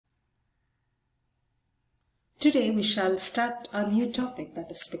Today we shall start a new topic,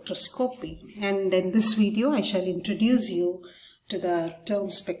 that is spectroscopy, and in this video I shall introduce you to the term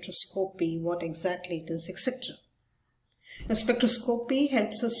spectroscopy, what exactly it is, etc. The spectroscopy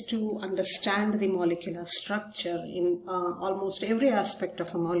helps us to understand the molecular structure in almost every aspect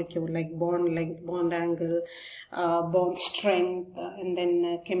of a molecule, like bond length, bond angle, bond strength, and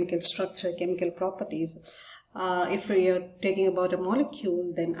then chemical structure, chemical properties. If we are taking about a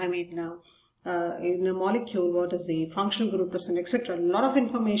molecule, then in a molecule, what is the functional group present, etc. A lot of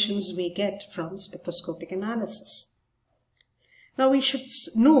informations we get from spectroscopic analysis. Now we should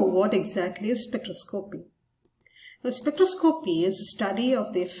know what exactly is spectroscopy. Now, spectroscopy is a study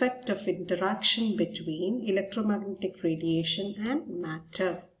of the effect of interaction between electromagnetic radiation and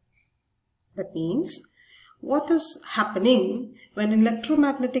matter. That means, what is happening when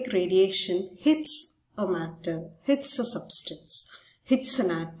electromagnetic radiation hits a matter, hits a substance, hits an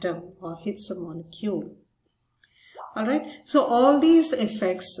atom or hits a molecule. Alright, so all these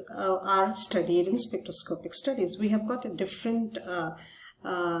effects are studied in spectroscopic studies. We have got a different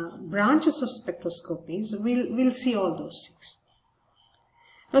branches of spectroscopies. We'll see all those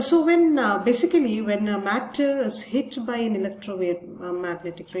things. So when when a matter is hit by an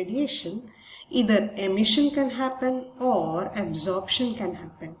electromagnetic radiation, either emission can happen or absorption can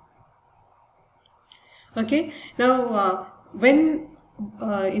happen. Okay, now when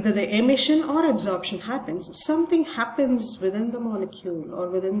either the emission or absorption happens, something happens within the molecule or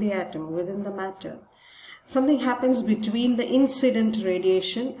within the atom, within the matter. Something happens between the incident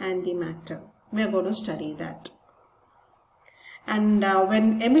radiation and the matter. We are going to study that. And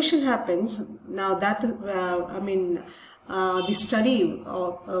when emission happens, now that is, the study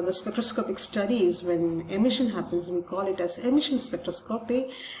of the spectroscopic studies, when emission happens, we call it as emission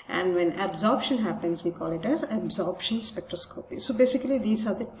spectroscopy, and when absorption happens, we call it as absorption spectroscopy. So basically, these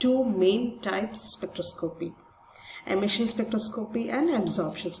are the two main types of spectroscopy: emission spectroscopy and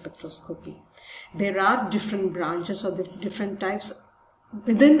absorption spectroscopy. There are different branches or different types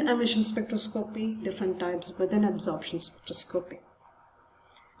within emission spectroscopy, different types within absorption spectroscopy.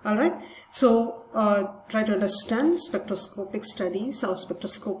 Alright, so try to understand spectroscopic studies. Or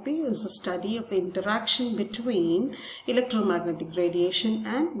spectroscopy is the study of the interaction between electromagnetic radiation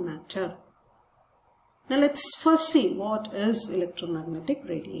and matter. Now let's first see what is electromagnetic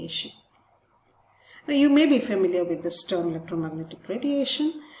radiation. Now you may be familiar with this term, electromagnetic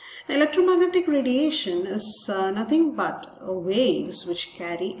radiation. Electromagnetic radiation is nothing but waves which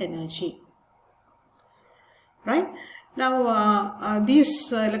carry energy. Right? Now,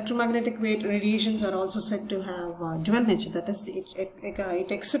 these electromagnetic radiations are also said to have dual nature. That is, it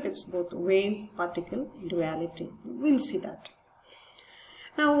exhibits both wave-particle duality. We'll see that.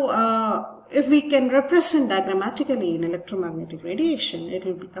 Now, if we can represent diagrammatically in electromagnetic radiation, it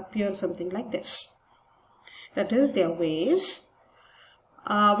will appear something like this. That is, there are waves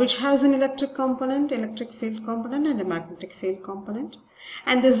which has an electric component, electric field component, and a magnetic field component.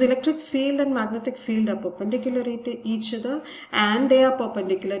 And this electric field and magnetic field are perpendicular to each other, and they are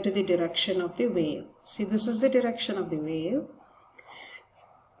perpendicular to the direction of the wave. See, this is the direction of the wave.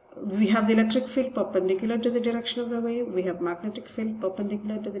 We have the electric field perpendicular to the direction of the wave. We have magnetic field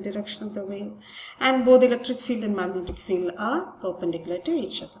perpendicular to the direction of the wave. And both electric field and magnetic field are perpendicular to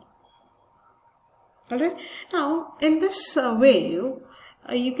each other. Alright. Now, in this wave,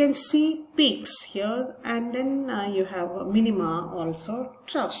 you can see peaks here, and then you have minima, also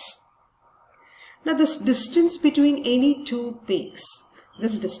troughs. Now this distance between any two peaks,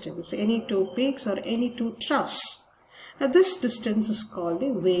 any two peaks or any two troughs, now this distance is called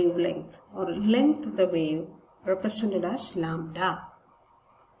the wavelength or length of the wave, represented as lambda.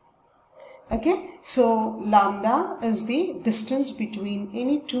 Okay, so lambda is the distance between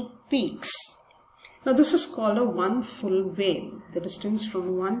any two peaks. Now this is called a one full wave. The distance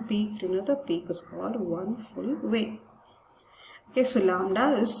from one peak to another peak is called one full wave. Okay, so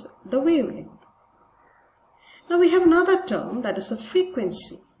lambda is the wavelength. Now we have another term, that is the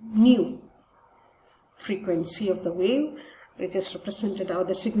frequency, nu. Frequency of the wave, which is represented or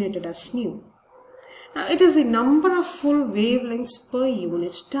designated as nu. Now it is the number of full wavelengths per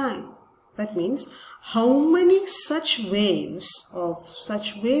unit time. That means how many such waves of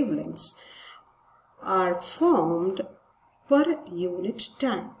such wavelengths are formed per unit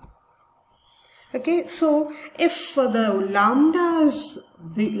time. Okay, so if the lambda is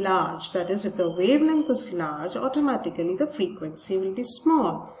large, that is, if the wavelength is large, automatically the frequency will be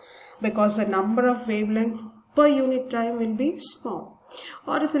small, because the number of wavelength per unit time will be small.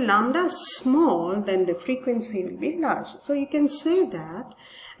 Or if the lambda is small, then the frequency will be large. So you can say that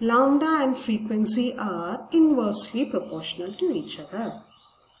lambda and frequency are inversely proportional to each other.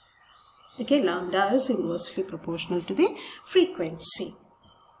 Okay, lambda is inversely proportional to the frequency.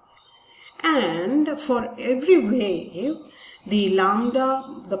 And for every wave, the lambda,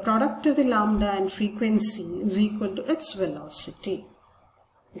 the product of the lambda and frequency is equal to its velocity.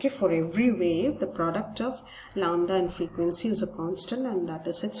 Okay, for every wave, the product of lambda and frequency is a constant, and that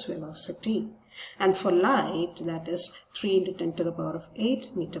is its velocity. And for light, that is 3 into 10 to the power of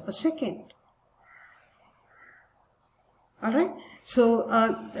 8 meter per second. Alright, so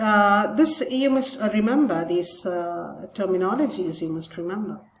this you must remember, these terminologies you must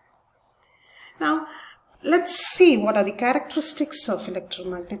remember. Now, let's see what are the characteristics of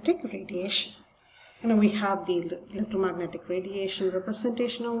electromagnetic radiation. Now we have the electromagnetic radiation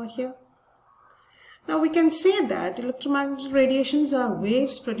representation over here. Now we can say that electromagnetic radiations are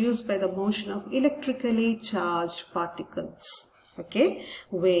waves produced by the motion of electrically charged particles. Okay,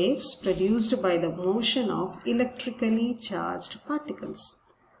 waves produced by the motion of electrically charged particles.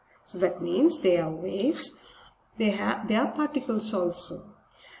 So that means they are waves, they are particles also.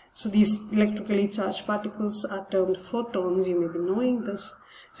 So these electrically charged particles are termed photons. You may be knowing this.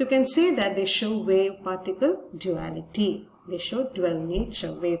 So you can say that they show wave-particle duality. They show dual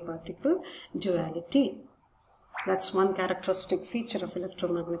nature, wave-particle duality. That's one characteristic feature of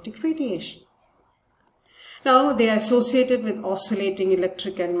electromagnetic radiation. Now they are associated with oscillating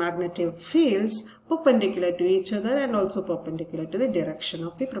electric and magnetic fields perpendicular to each other and also perpendicular to the direction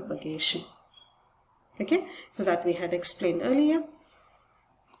of the propagation. Okay, so that we had explained earlier.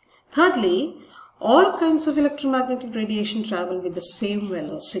 Thirdly, all kinds of electromagnetic radiation travel with the same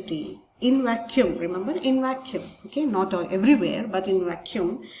velocity in vacuum. Remember, in vacuum, okay, not everywhere, but in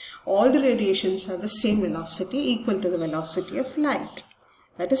vacuum, all the radiations have the same velocity equal to the velocity of light.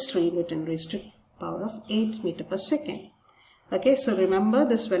 That is 3 into 10 raised to the power of 8 meter per second. Okay, so remember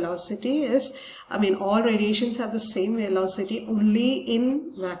this velocity is, all radiations have the same velocity only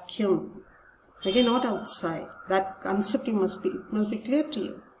in vacuum. Okay, not outside. That concept must be clear to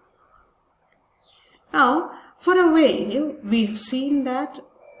you. Now, for a wave, we have seen that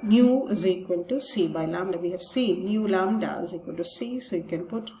nu is equal to c by lambda. We have seen nu lambda is equal to c, so you can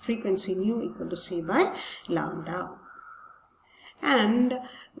put frequency nu equal to c by lambda. And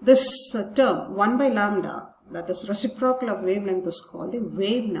this term 1 by lambda, that is reciprocal of wavelength, is called the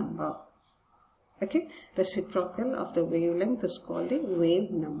wave number. Okay, reciprocal of the wavelength is called the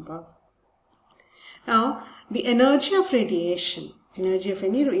wave number. Now, the energy of radiation, energy of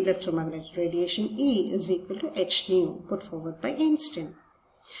any electromagnetic radiation, E is equal to h nu, put forward by Einstein.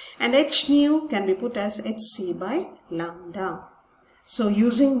 And h nu can be put as hc by lambda. So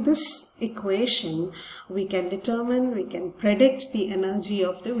using this equation, we can predict the energy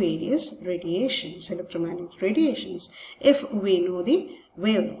of the various radiations, electromagnetic radiations, if we know the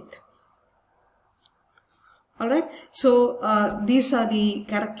wavelength. Alright, so these are the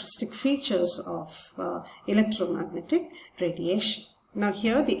characteristic features of electromagnetic radiation. Now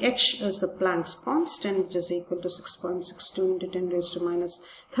here the h is the Planck's constant, which is equal to 6.62 into 10 raised to minus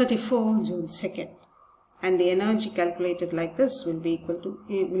 34 joule second. And the energy calculated like this will be equal to,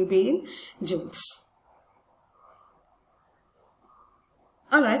 will be in joules.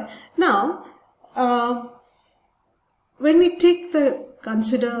 Alright, now when we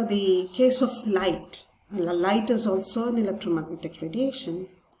consider the case of light, light is also an electromagnetic radiation.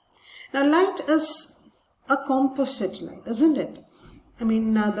 Now light is a composite light, isn't it?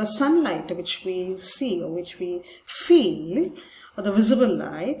 The sunlight which we see or which we feel, or the visible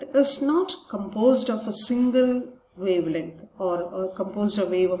light, is not composed of a single wavelength or composed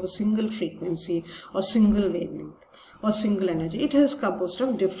of wave of a single frequency or single wavelength or single energy. It is composed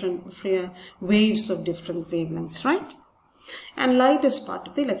of different waves of different wavelengths, right? And light is part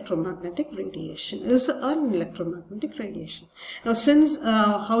of the electromagnetic radiation, is an electromagnetic radiation. Now since,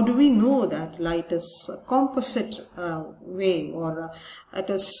 how do we know that light is a composite wave, or it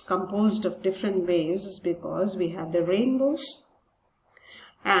is composed of different waves? Is because we have the rainbows,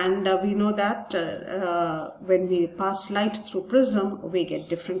 and we know that when we pass light through prism, we get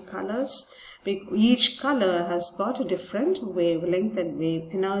different colors. Each color has got a different wavelength and wave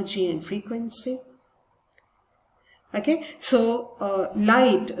energy and frequency. Okay, so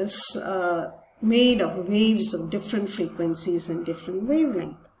light is made of waves of different frequencies and different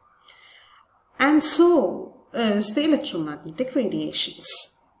wavelength. And so is the electromagnetic radiations.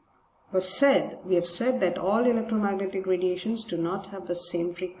 We have said that all electromagnetic radiations do not have the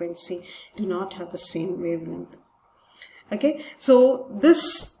same frequency, do not have the same wavelength. Okay, so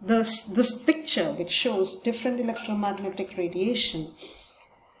this picture which shows different electromagnetic radiation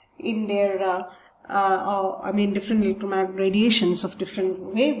in their different electromagnetic radiations of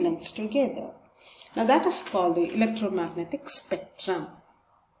different wavelengths together. Now that is called the electromagnetic spectrum.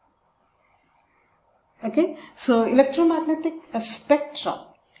 Okay, so electromagnetic spectrum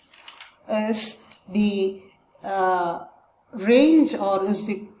is the range, or is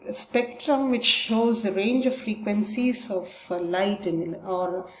the spectrum which shows the range of frequencies of light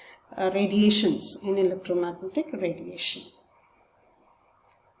or radiations in electromagnetic radiation.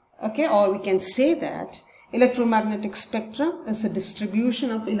 Okay, or we can say that electromagnetic spectrum is a distribution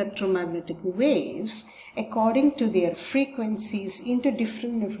of electromagnetic waves according to their frequencies into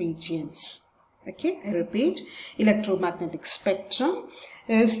different regions. Okay, I repeat, electromagnetic spectrum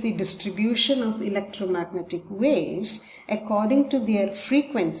is the distribution of electromagnetic waves according to their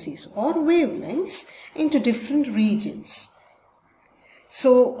frequencies or wavelengths into different regions.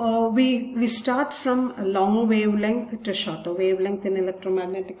 So we start from a longer wavelength to shorter wavelength in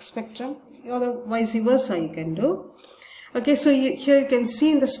electromagnetic spectrum, or vice versa you can do. Okay, so here you can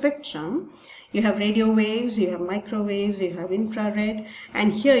see in the spectrum, you have radio waves, you have microwaves, you have infrared,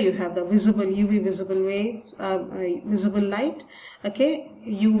 and here you have the visible UV visible wave, visible light, okay,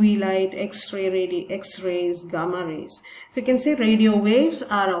 UV light, X-rays, gamma rays. So you can say radio waves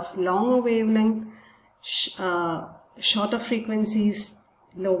are of longer wavelength, shorter frequencies,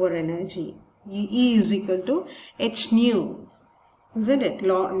 lower energy. E is equal to h nu, isn't it?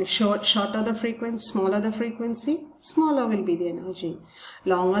 Shorter the frequency, smaller the frequency, smaller will be the energy.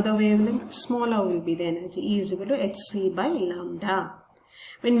 Longer the wavelength, smaller will be the energy. E is equal to hc by lambda.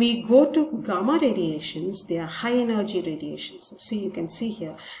 When we go to gamma radiations, they are high energy radiations. See, you can see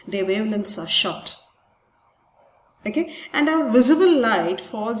here, their wavelengths are short. Okay, and our visible light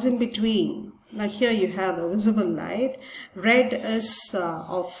falls in between. Now here you have a visible light. Red is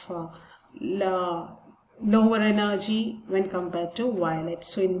of lower energy when compared to violet.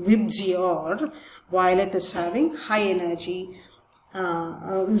 So in VIBGYOR, violet is having high energy,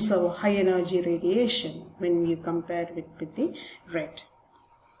 is a high energy radiation when you compare it with the red.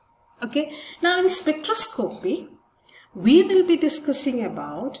 Okay, now in spectroscopy, we will be discussing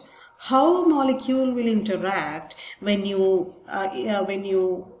about how a molecule will interact when you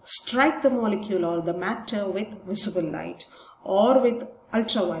strike the molecule or the matter with visible light, or with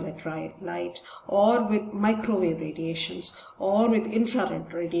ultraviolet light, or with microwave radiations, or with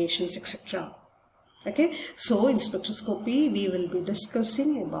infrared radiations, etc. Okay, so in spectroscopy we will be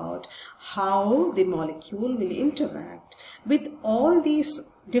discussing about how the molecule will interact with all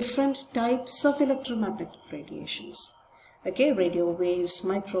these different types of electromagnetic radiations. Okay, radio waves,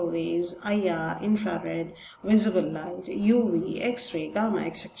 microwaves, IR, infrared, visible light, UV, X-ray, gamma,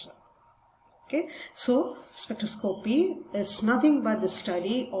 etc. Okay, so spectroscopy is nothing but the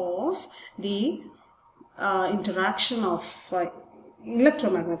study of the interaction of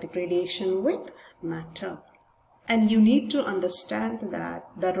electromagnetic radiation with matter. And you need to understand that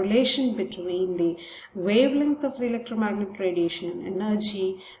the relation between the wavelength of the electromagnetic radiation and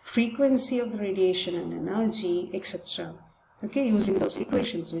energy, frequency of the radiation and energy, etc. Okay, using those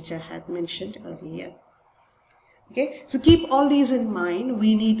equations which I had mentioned earlier. Okay, so keep all these in mind.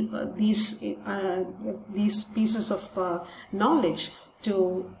 We need these pieces of knowledge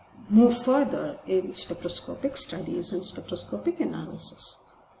to move further in spectroscopic studies and spectroscopic analysis.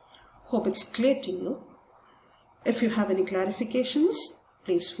 Hope it's clear to you. If you have any clarifications,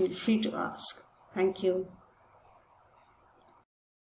 please feel free to ask. Thank you.